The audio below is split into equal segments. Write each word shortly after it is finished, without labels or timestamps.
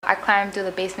I climbed through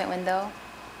the basement window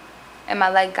and my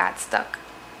leg got stuck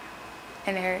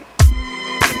and it hurt.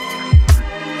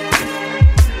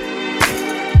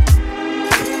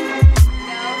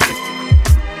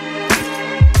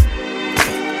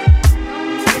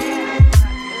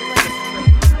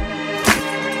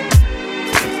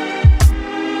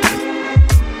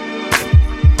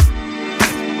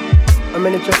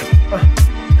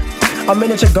 I'm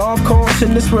miniature golf course,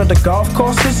 and this where the golf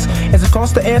course is. Is it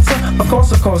cost to answer? Of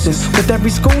course is. With every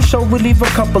school show, we leave a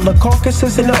couple of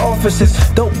caucuses in the offices.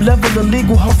 Dope level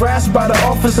illegal, harassed by the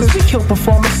officers. We kill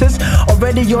performances,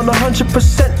 already on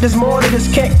 100%. There's more to this,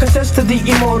 can't contest to the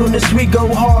immortalness. We go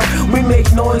hard, we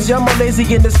make noise. Y'all more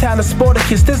lazy in this town of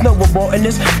Sporticus. There's no reward in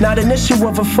this, not an issue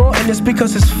of a fraud in this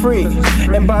because it's free.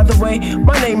 And by the way,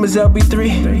 my name is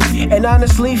LB3. And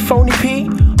honestly, Phony P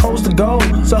holds the goal.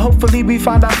 So hopefully we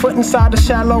find our foot inside the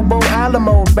shallow bowl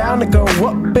Alamo. Bound to go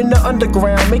up in the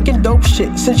underground, making dope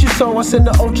shit. Since you saw us in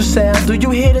the ultrasound, do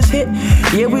you hear this hit?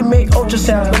 Yeah, we make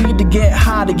ultrasounds. No need to get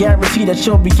high to guarantee that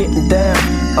you'll be getting down.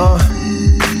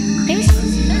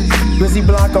 Lizzie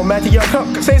Blanco, Matthew, yo,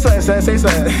 come, say something, say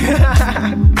something.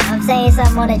 I'm saying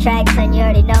something on the track, son. You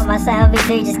already know my son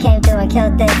LB3 just came through and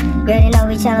killed it. You already know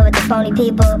we chillin' with the phony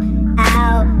people.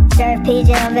 Al, Sheriff PJ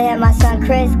over here, my son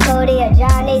Chris, Cody, or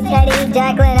Johnny, Teddy,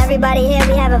 Jacqueline, everybody here,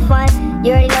 we having fun.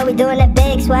 You already know we doing it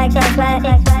big, swag, swag, swag,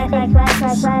 swag, swag, swag,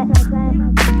 swag, swag, swag.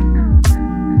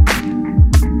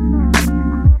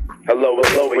 Hello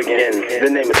again, the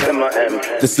name is M.I.M.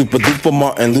 The super duper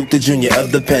Martin Luther Jr.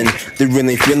 of the pen. The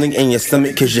really feeling in your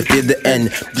stomach cause you feel the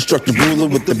end. Destructive ruler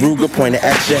with the Ruger pointed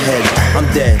at your head. I'm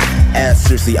dead, ass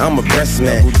seriously, I'm a breast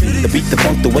man. The beat the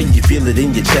funk the way you feel it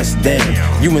in your chest. Damn,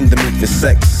 you in the mood for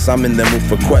sex, I'm in the mood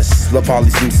for quests. Love probably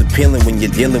seems appealing when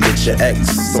you're dealing with your ex.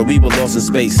 So we were lost in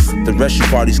space, the rescue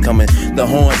party's coming. The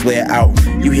horns wear out,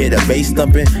 you hear the bass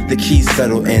thumping. The keys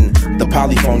settle in, the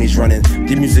polyphony's running.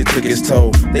 The music took its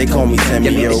toll, they call me Tammy.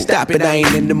 Yo, stop it, I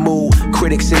ain't in the mood.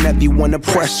 Critics and everyone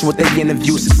oppressed with their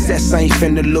interview success. I ain't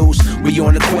finna lose. We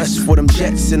on a quest for them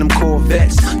jets and them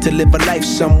Corvettes to live a life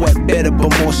somewhat better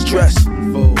but more stress.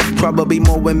 Probably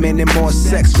more women and more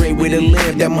sex. Great way to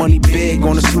live, that money big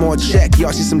on a small check.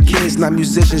 Y'all see some kids, not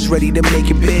musicians, ready to make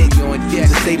it big. To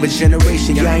save a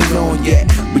generation, y'all ain't known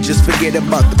yet. We just forget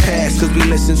about the past, cause we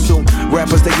listen to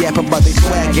rappers that yap about their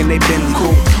swag and they been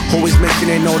cool. Always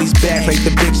mentioning all these bags like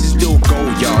the bitches do. Go,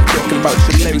 y'all, talking about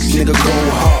your lyrics, nigga, go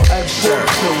hard.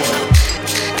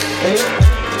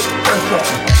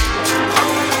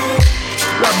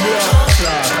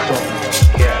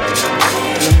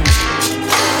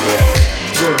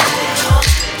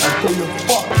 I tell you,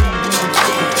 fuck you,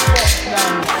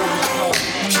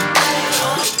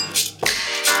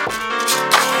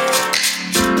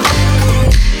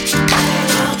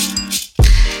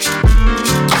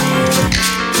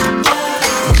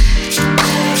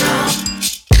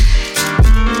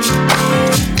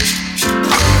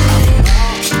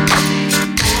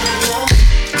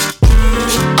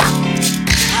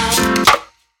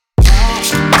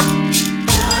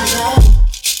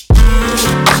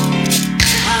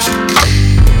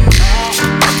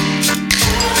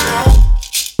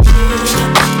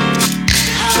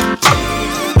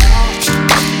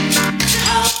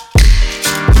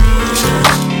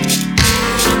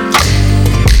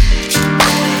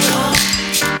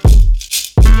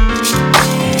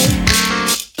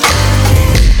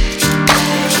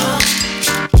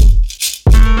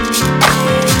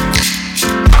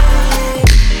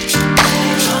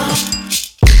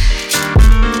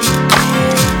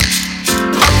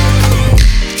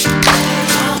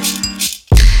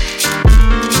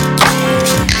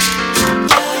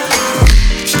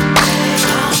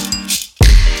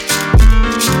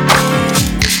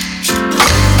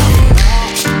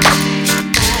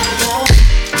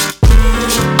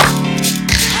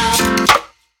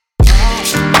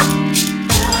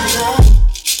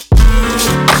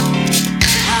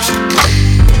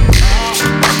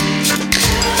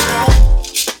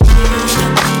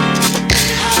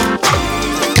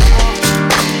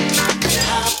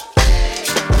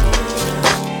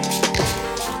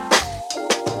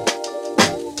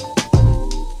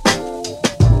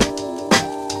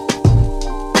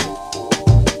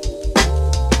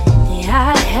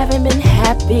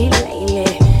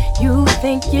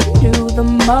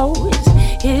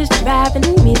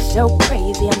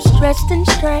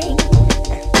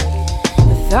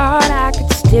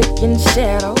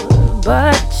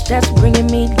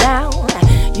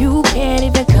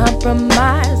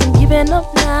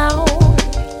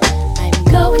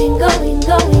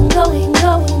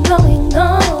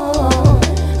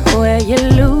 you're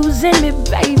losing me,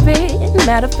 baby.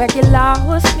 Matter of fact, you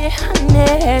lost me,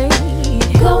 honey.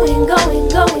 Going on.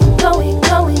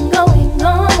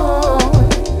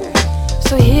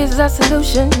 So here's our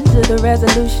solution to the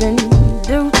resolution.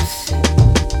 Deuce.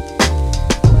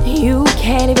 You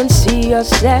can't even see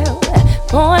yourself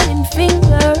pointing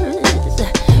fingers.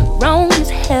 Wrong as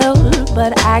hell,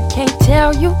 but I can't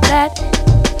tell you that.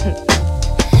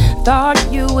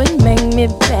 Thought you would make me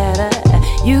better,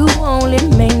 you only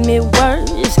made me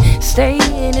worse.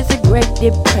 Staying is a great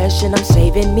depression, I'm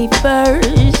saving me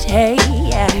first. Hey,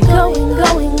 going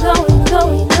on.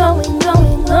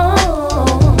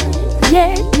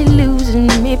 Yeah, you're losing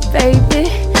me, baby.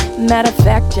 Matter of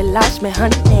fact, you lost me,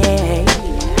 honey.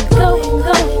 Going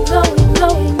on.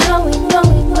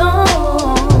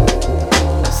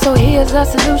 So here's our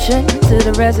solution to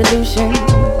the resolution.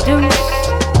 Deuce.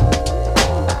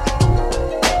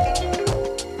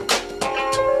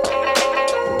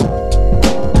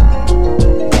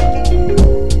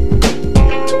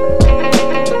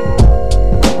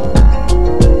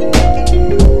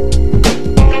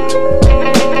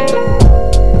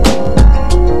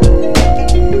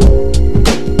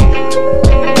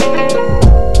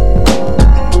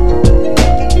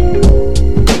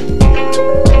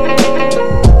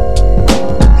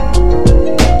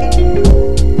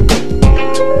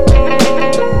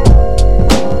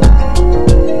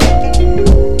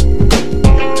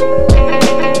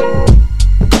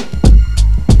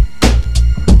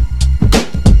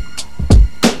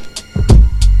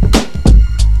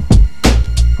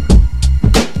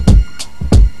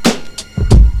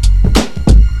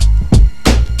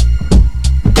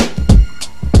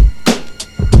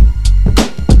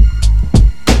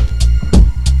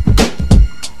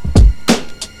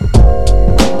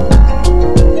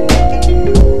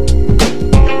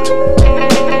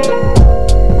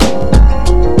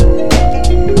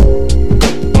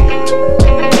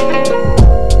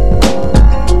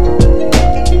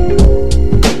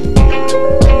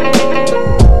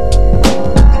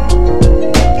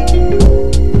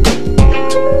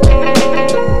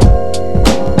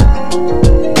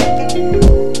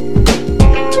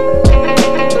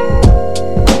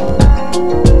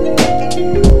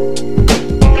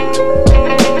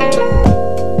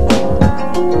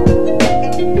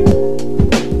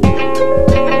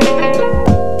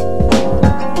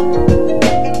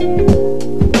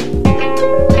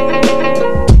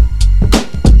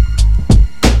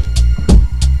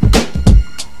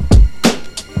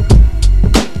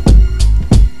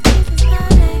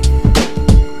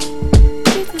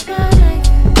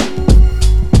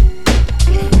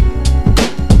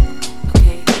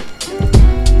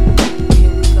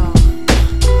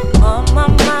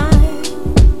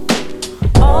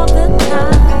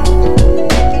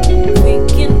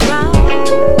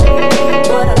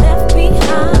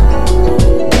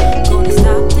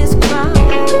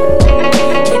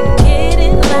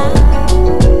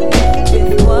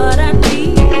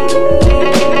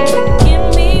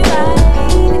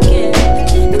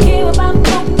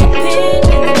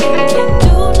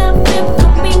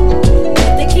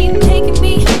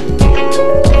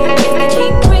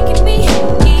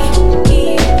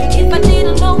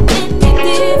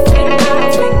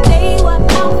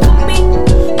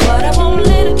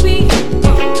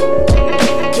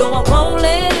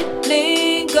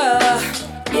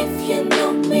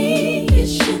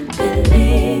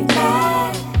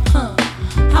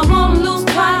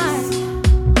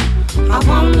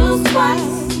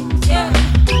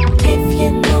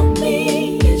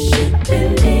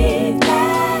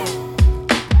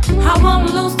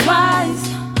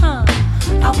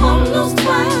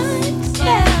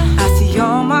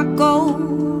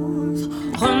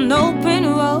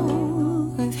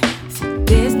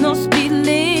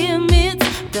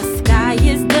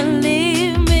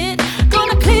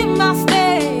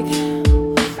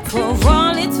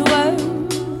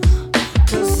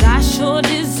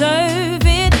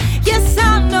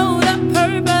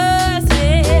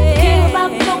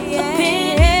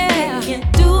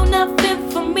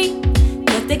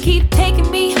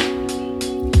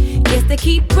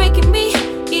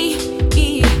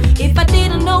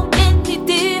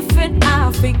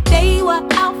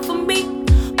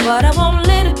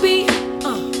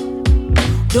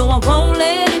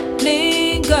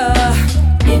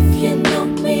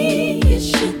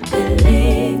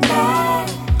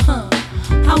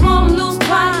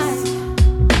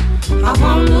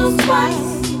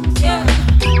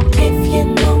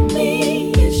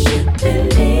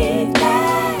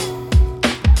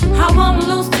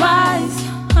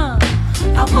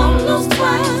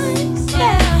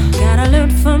 Gotta learn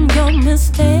from your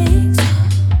mistakes.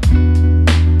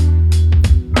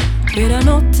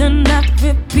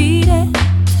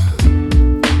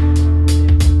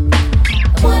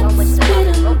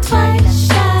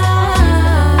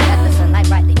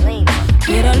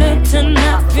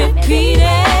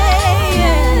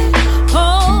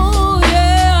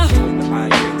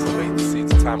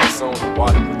 on the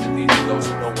water, put the lead to those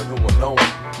who know and who will know.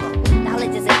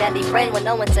 Knowledge is a deadly friend when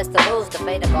no one sets the rules. The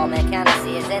fate of all mankind I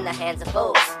see is in the hands of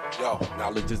fools. Yo,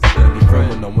 knowledge is a deadly friend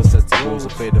when no one sets the rules. The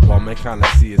fate of all mankind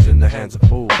I see is in the hands of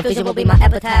fools. Confusion will be my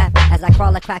epitaph as I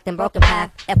crawl a cracked and broken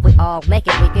path. If we all make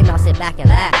it, we can all sit back and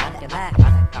laugh.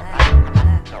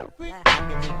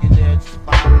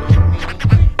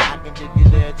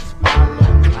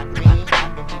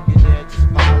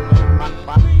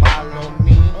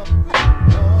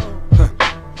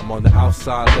 I'm on the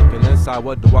outside looking inside,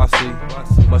 what do I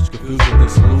see? Much confusion,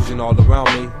 disillusion all around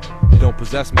me. You don't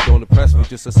possess me, don't oppress me,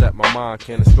 just accept my mind.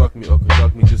 Can't instruct me or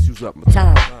conduct me, just use up my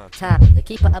time. The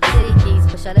keeper of the city keys,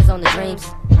 put shutters on the dreams.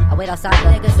 I wait outside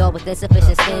the niggas door with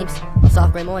insufficient schemes. On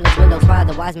soft gray mornings, windows fire,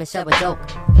 the wise men share a joke.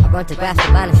 I run to grasp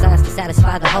the binding signs to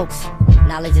satisfy the hoax.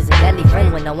 Knowledge is a deadly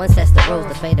friend when no one sets the rules.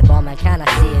 The fate of all mankind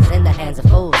I see is in the hands of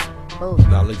fools.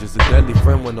 Knowledge is a deadly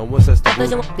friend when no one sets the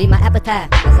rules. Vision will be my epitaph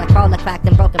as I crawl a cracked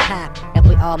and broken path. If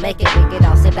we all make it, we can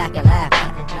all sit back and laugh.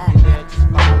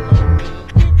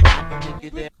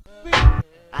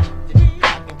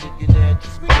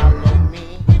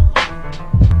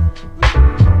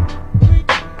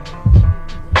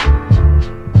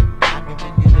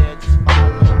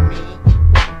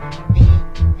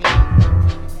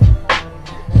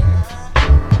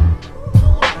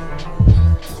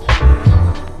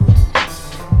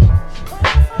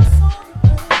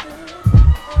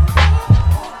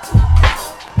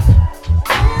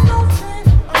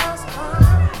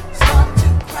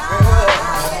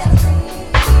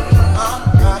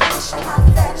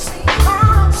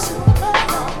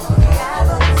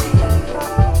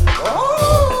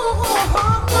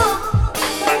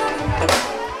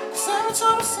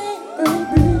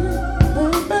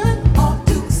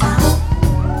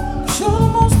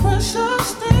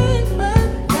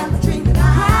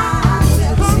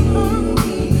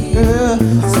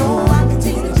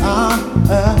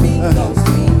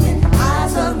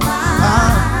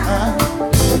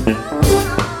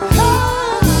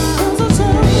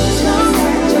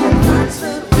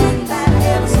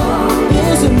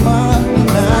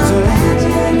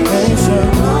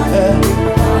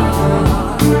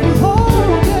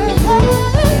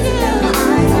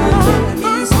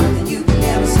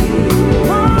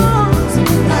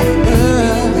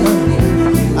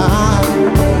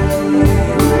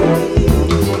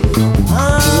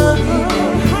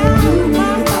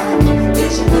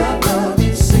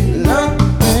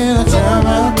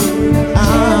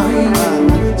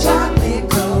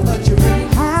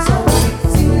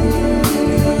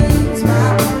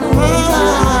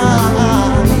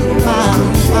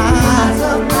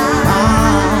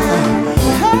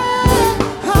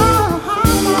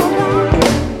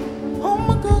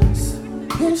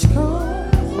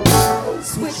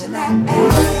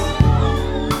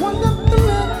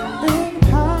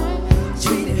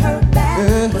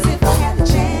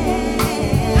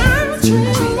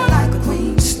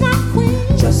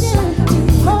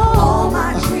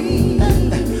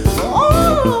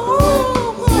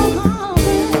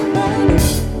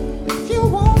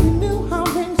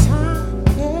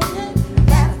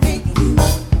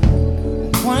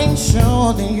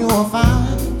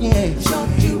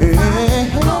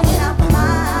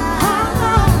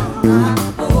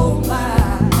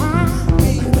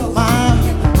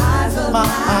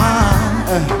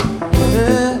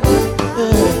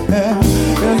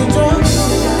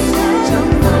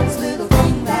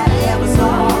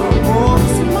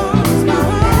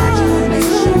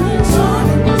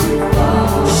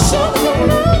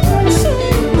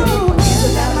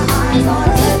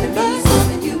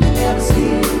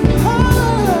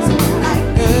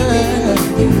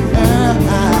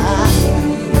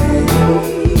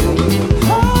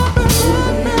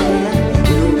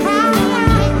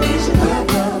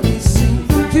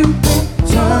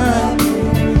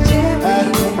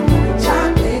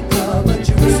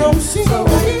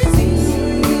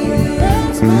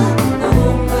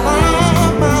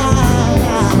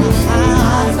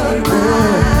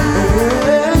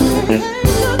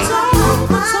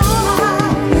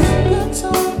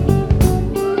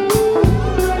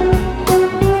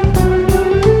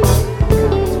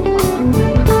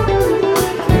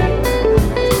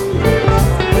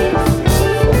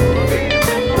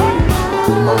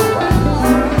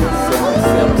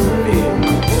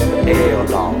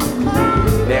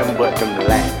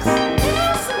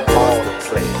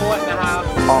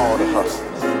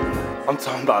 I'm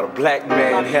talking about a black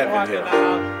man in heaven here.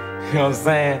 You know what I'm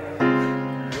saying?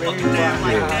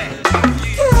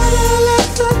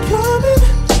 Cadillacs are coming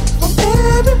from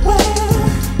everywhere.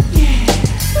 Yeah.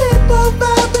 People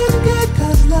vibing good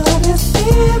 'cause love is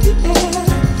in the air.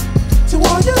 To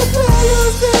all you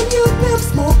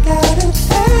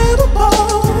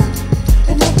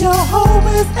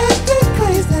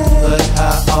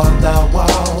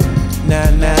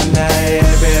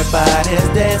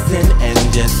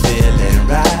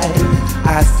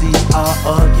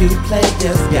all of you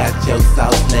players got your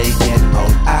sauce laying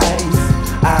on ice.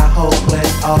 I hope when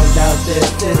all of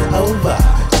this is over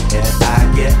and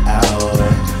I get out,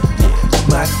 yeah,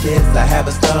 my kids, I have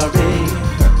a story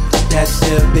that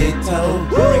should be told.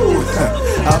 Woo!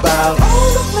 About all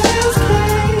the players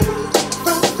came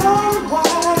from far and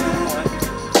wide,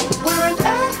 wearing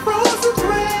afros and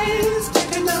braids,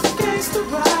 taking up gangsta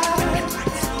rides.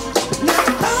 Now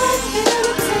I'm here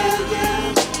to tell you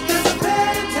there's a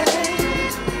better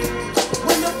day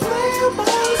when the player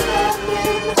boys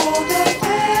rapping all day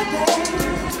and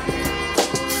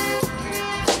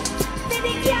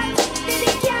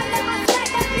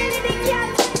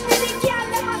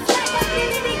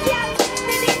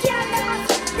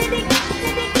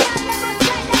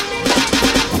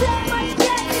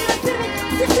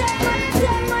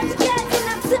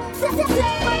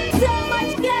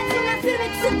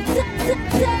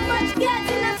So much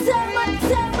gas and I'm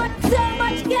so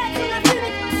much gas and I'm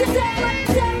feeling so much